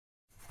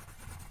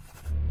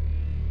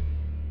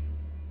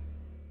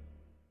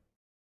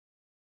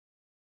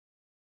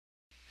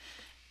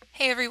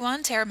Hey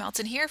everyone, Tara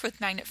Melton here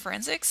with Magnet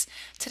Forensics.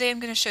 Today I'm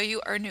going to show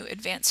you our new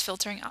advanced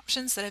filtering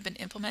options that have been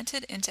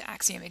implemented into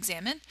AXIOM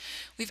Examine.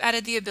 We've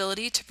added the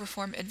ability to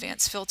perform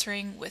advanced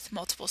filtering with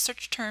multiple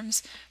search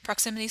terms,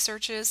 proximity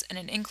searches, and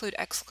an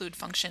include-exclude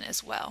function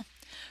as well.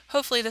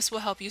 Hopefully this will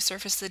help you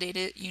surface the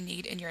data you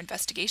need in your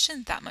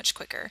investigation that much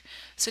quicker.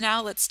 So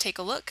now let's take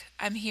a look.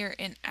 I'm here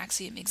in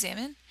AXIOM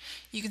Examine.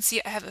 You can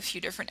see I have a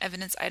few different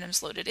evidence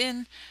items loaded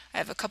in. I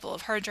have a couple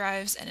of hard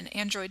drives and an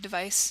Android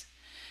device.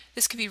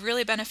 This can be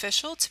really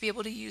beneficial to be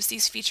able to use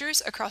these features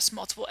across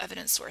multiple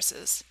evidence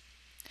sources.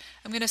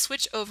 I'm going to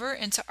switch over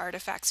into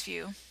Artifacts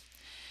view.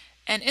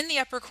 And in the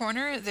upper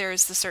corner, there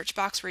is the search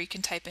box where you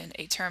can type in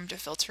a term to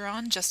filter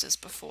on, just as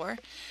before.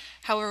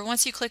 However,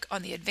 once you click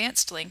on the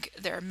advanced link,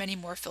 there are many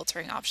more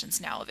filtering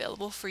options now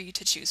available for you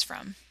to choose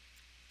from.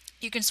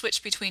 You can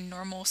switch between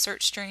normal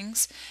search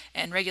strings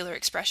and regular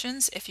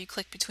expressions if you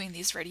click between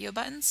these radio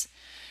buttons.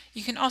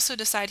 You can also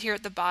decide here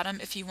at the bottom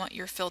if you want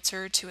your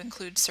filter to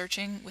include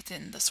searching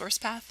within the source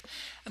path.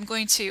 I'm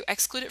going to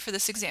exclude it for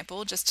this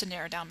example just to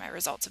narrow down my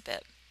results a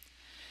bit.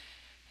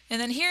 And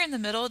then here in the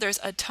middle, there's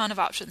a ton of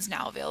options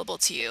now available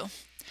to you.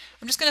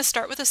 I'm just going to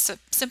start with a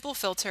simple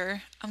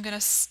filter. I'm going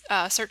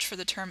to search for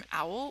the term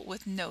owl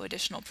with no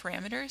additional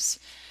parameters.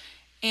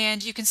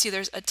 And you can see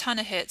there's a ton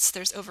of hits.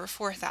 There's over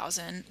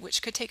 4,000,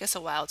 which could take us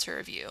a while to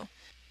review.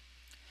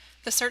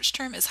 The search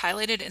term is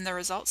highlighted in the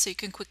results so you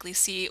can quickly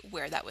see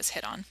where that was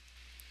hit on.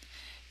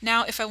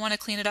 Now if I want to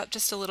clean it up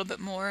just a little bit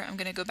more, I'm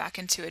going to go back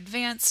into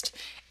Advanced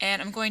and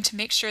I'm going to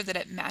make sure that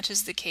it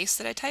matches the case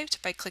that I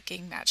typed by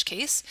clicking Match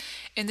Case.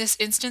 In this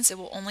instance, it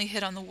will only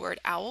hit on the word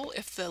owl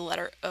if the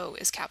letter O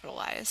is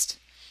capitalized.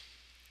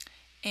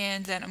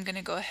 And then I'm going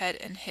to go ahead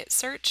and hit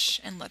Search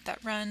and let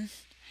that run.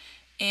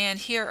 And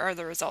here are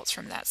the results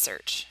from that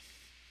search.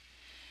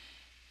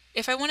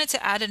 If I wanted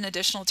to add an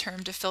additional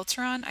term to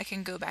filter on, I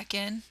can go back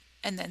in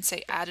and then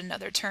say add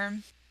another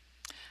term.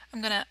 I'm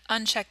going to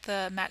uncheck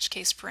the match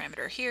case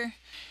parameter here.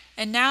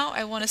 And now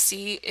I want to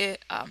see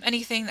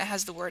anything that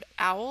has the word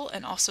owl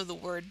and also the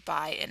word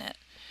by in it.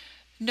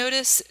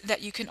 Notice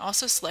that you can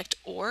also select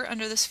or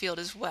under this field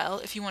as well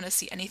if you want to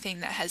see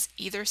anything that has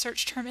either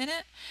search term in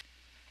it.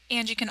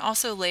 And you can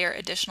also layer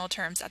additional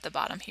terms at the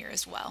bottom here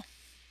as well.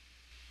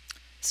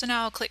 So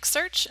now I'll click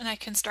search and I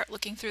can start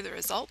looking through the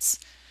results.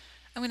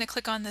 I'm going to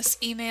click on this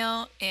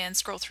email and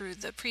scroll through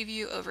the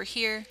preview over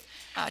here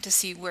to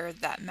see where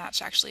that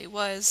match actually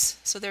was.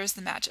 So there's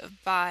the match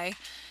of by,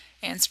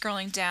 and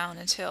scrolling down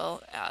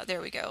until,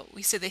 there we go,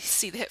 we see the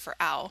hit for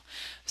owl.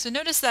 So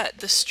notice that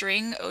the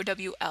string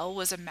OWL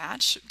was a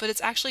match, but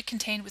it's actually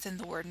contained within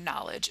the word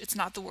knowledge. It's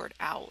not the word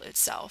owl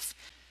itself.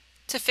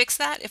 To fix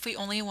that, if we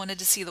only wanted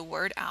to see the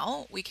word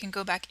owl, we can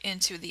go back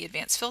into the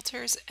advanced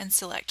filters and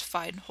select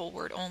find whole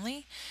word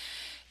only.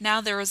 Now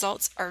the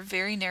results are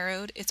very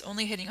narrowed. It's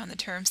only hitting on the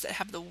terms that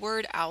have the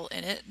word owl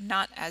in it,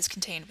 not as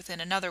contained within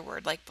another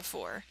word like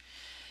before.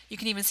 You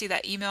can even see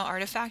that email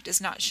artifact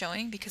is not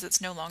showing because it's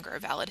no longer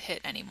a valid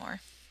hit anymore.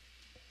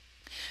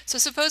 So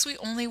suppose we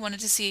only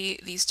wanted to see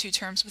these two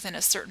terms within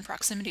a certain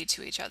proximity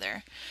to each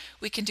other.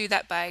 We can do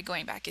that by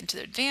going back into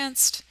the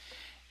advanced,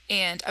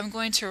 and I'm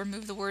going to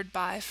remove the word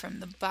by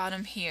from the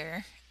bottom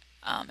here,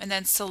 and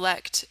then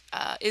select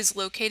is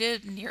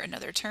located near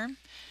another term.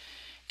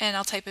 And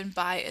I'll type in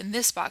by in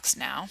this box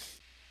now.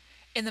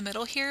 In the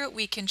middle here,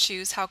 we can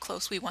choose how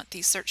close we want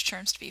these search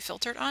terms to be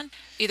filtered on,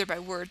 either by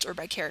words or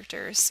by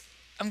characters.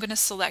 I'm going to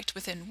select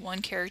within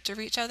one character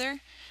of each other.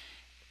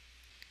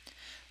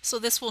 So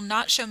this will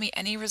not show me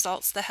any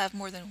results that have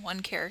more than one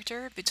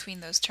character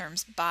between those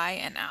terms by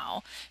and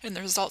owl, and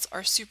the results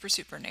are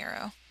super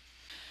narrow.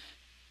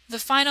 The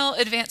final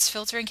advanced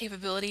filtering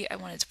capability I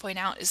wanted to point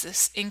out is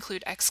this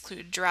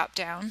include-exclude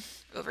drop-down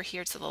over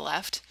here to the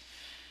left.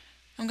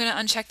 I'm going to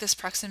uncheck this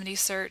proximity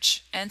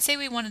search and say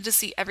we wanted to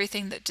see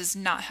everything that does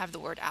not have the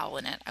word owl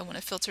in it. I want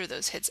to filter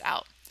those hits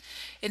out.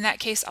 In that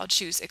case, I'll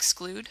choose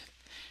exclude.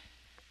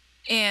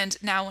 And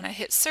now when I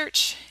hit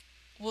search,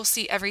 we'll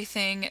see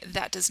everything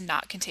that does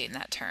not contain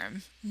that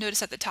term.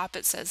 Notice at the top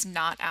it says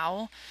not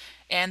owl,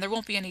 and there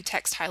won't be any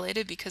text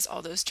highlighted because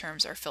all those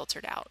terms are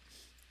filtered out.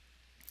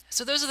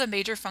 So those are the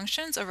major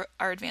functions of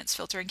our advanced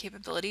filtering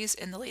capabilities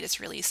in the latest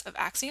release of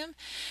AXIOM.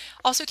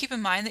 Also keep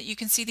in mind that you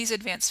can see these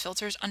advanced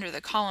filters under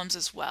the columns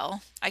as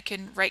well. I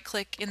can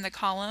right-click in the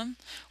column,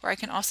 or I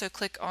can also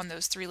click on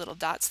those three little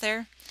dots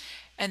there,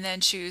 and then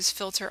choose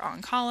Filter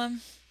on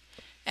Column,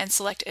 and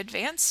select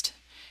Advanced,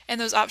 and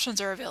those options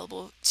are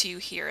available to you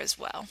here as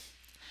well.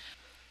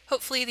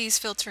 Hopefully these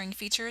filtering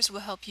features will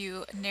help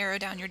you narrow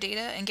down your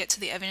data and get to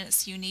the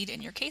evidence you need in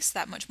your case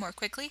that much more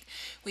quickly.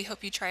 We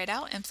hope you try it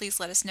out and please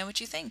let us know what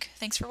you think.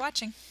 Thanks for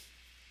watching.